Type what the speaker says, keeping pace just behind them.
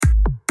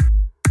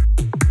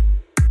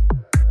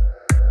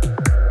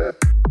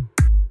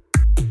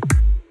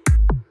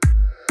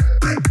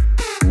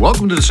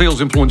Welcome to the Sales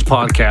Influence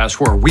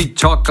Podcast, where we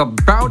talk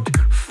about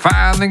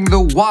finding the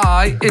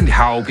why and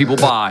how people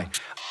buy.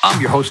 I'm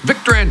your host,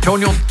 Victor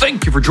Antonio.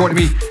 Thank you for joining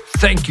me.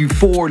 Thank you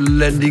for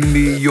lending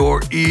me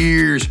your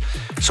ears.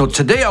 So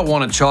today I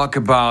want to talk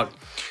about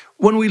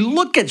when we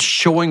look at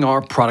showing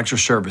our products or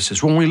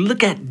services, when we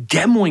look at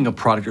demoing a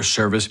product or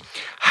service,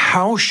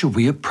 how should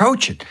we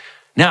approach it?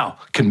 Now,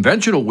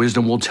 conventional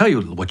wisdom will tell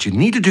you what you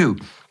need to do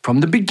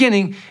from the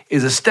beginning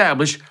is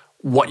establish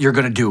what you're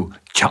going to do.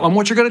 Tell them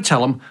what you're going to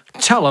tell them,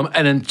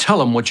 and then tell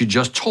them what you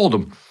just told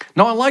them.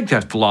 Now, I like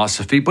that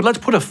philosophy, but let's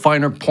put a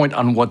finer point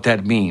on what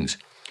that means.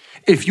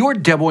 If you're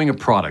demoing a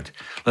product,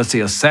 let's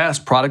say a SaaS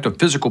product or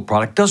physical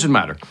product, doesn't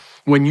matter.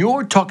 When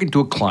you're talking to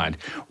a client,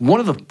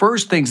 one of the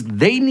first things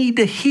they need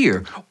to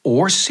hear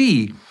or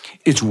see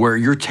is where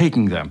you're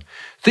taking them.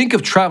 Think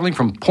of traveling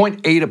from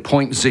point A to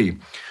point Z.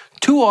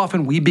 Too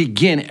often we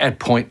begin at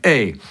point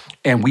A,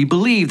 and we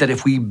believe that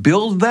if we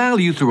build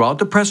value throughout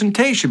the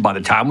presentation, by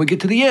the time we get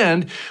to the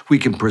end, we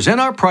can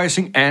present our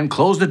pricing and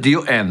close the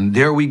deal, and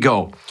there we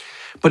go.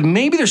 But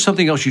maybe there's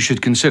something else you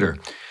should consider.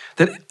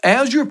 That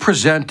as you're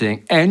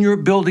presenting and you're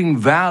building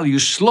value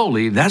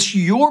slowly, that's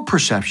your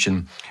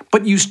perception,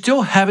 but you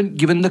still haven't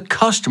given the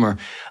customer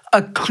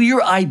a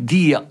clear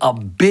idea, a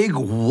big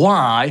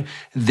why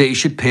they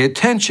should pay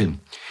attention.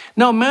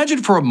 Now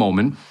imagine for a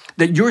moment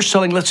that you're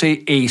selling, let's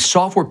say, a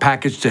software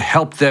package to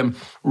help them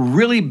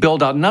really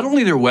build out not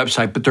only their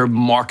website, but their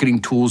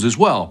marketing tools as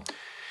well.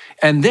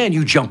 And then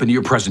you jump into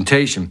your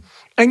presentation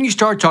and you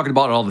start talking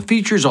about all the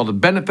features, all the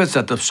benefits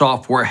that the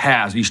software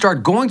has. You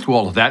start going through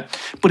all of that,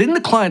 but in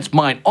the client's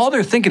mind, all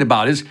they're thinking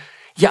about is,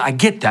 yeah, I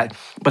get that,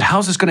 but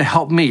how's this going to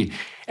help me?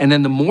 And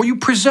then the more you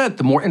present,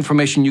 the more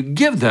information you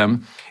give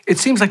them, it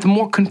seems like the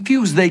more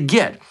confused they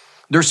get.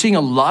 They're seeing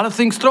a lot of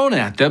things thrown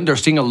at them. They're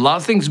seeing a lot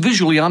of things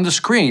visually on the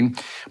screen,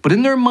 but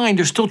in their mind,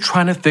 they're still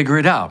trying to figure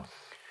it out.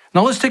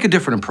 Now, let's take a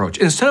different approach.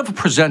 Instead of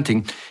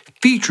presenting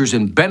features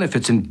and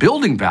benefits and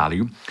building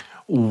value,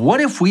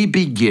 what if we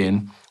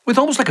begin with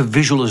almost like a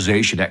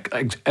visualization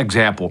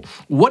example?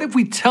 What if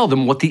we tell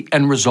them what the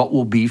end result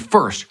will be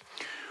first?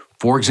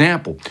 For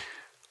example,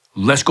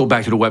 let's go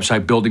back to the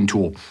website building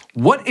tool.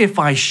 What if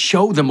I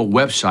show them a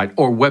website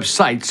or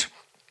websites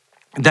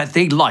that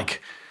they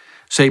like?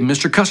 Say,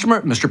 Mr.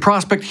 Customer, Mr.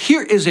 Prospect,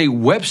 here is a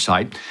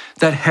website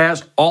that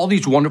has all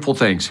these wonderful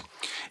things.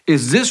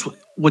 Is this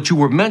what you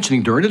were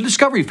mentioning during the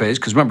discovery phase?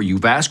 Because remember,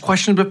 you've asked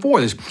questions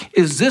before this.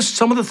 Is this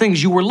some of the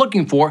things you were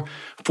looking for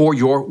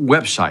your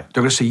website?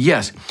 They're going to say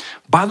yes.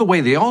 By the way,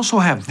 they also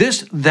have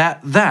this,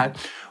 that.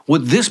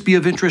 Would this be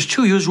of interest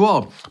to you as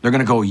well? They're going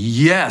to go,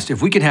 yes.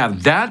 If we can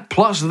have that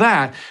plus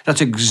that, that's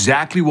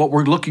exactly what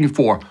we're looking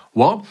for.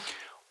 Well,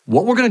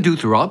 what we're going to do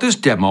throughout this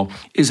demo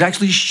is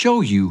actually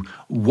show you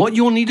what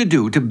you'll need to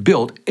do to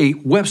build a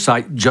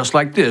website just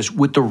like this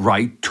with the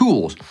right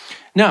tools.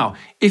 Now,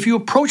 if you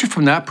approach it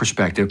from that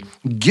perspective,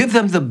 give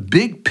them the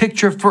big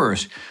picture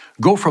first.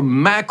 Go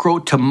from macro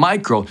to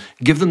micro.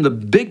 Give them the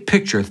big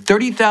picture,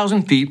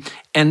 30,000 feet,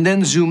 and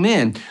then zoom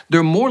in.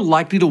 They're more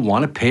likely to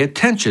want to pay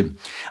attention.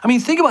 I mean,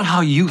 think about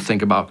how you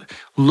think about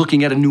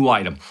looking at a new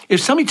item.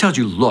 If somebody tells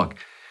you, look,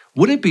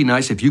 wouldn't it be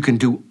nice if you can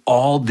do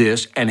all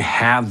this and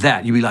have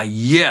that? You'd be like,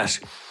 yes.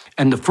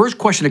 And the first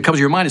question that comes to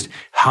your mind is,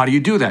 how do you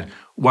do that?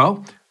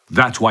 Well,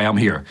 that's why I'm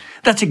here.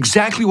 That's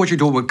exactly what you're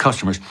doing with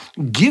customers.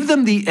 Give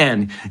them the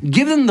end.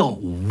 Give them the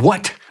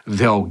what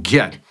they'll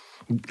get.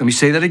 Let me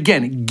say that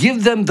again.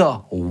 Give them the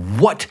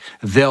what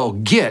they'll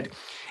get.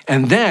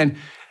 And then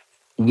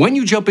when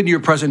you jump into your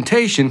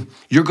presentation,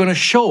 you're going to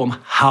show them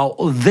how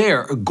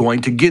they're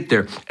going to get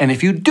there. And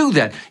if you do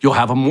that, you'll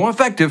have a more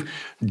effective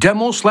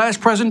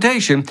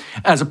demo/presentation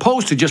as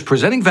opposed to just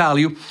presenting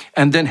value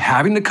and then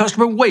having the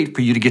customer wait for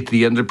you to get to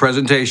the end of the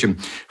presentation.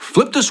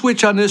 Flip the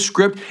switch on this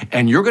script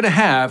and you're going to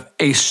have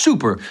a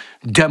super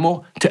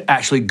demo to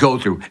actually go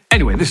through.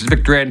 Anyway, this is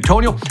Victor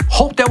Antonio.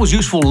 Hope that was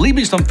useful. Leave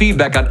me some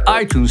feedback on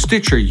iTunes,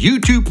 Stitcher,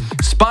 YouTube,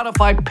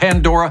 Spotify,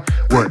 Pandora,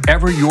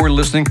 wherever you're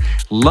listening.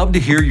 Love to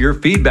hear your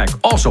feedback.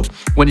 Also,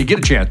 when you get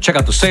a chance, check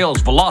out the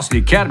Sales Velocity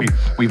Academy.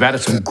 We've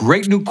added some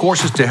great new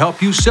courses to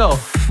help you sell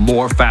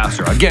more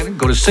faster. Again,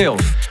 go to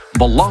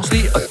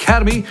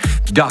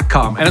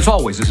salesvelocityacademy.com. And as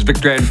always, this is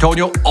Victor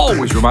Antonio,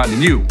 always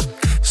reminding you,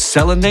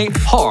 selling ain't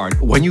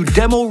hard when you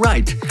demo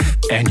right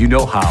and you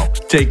know how.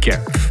 Take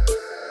care.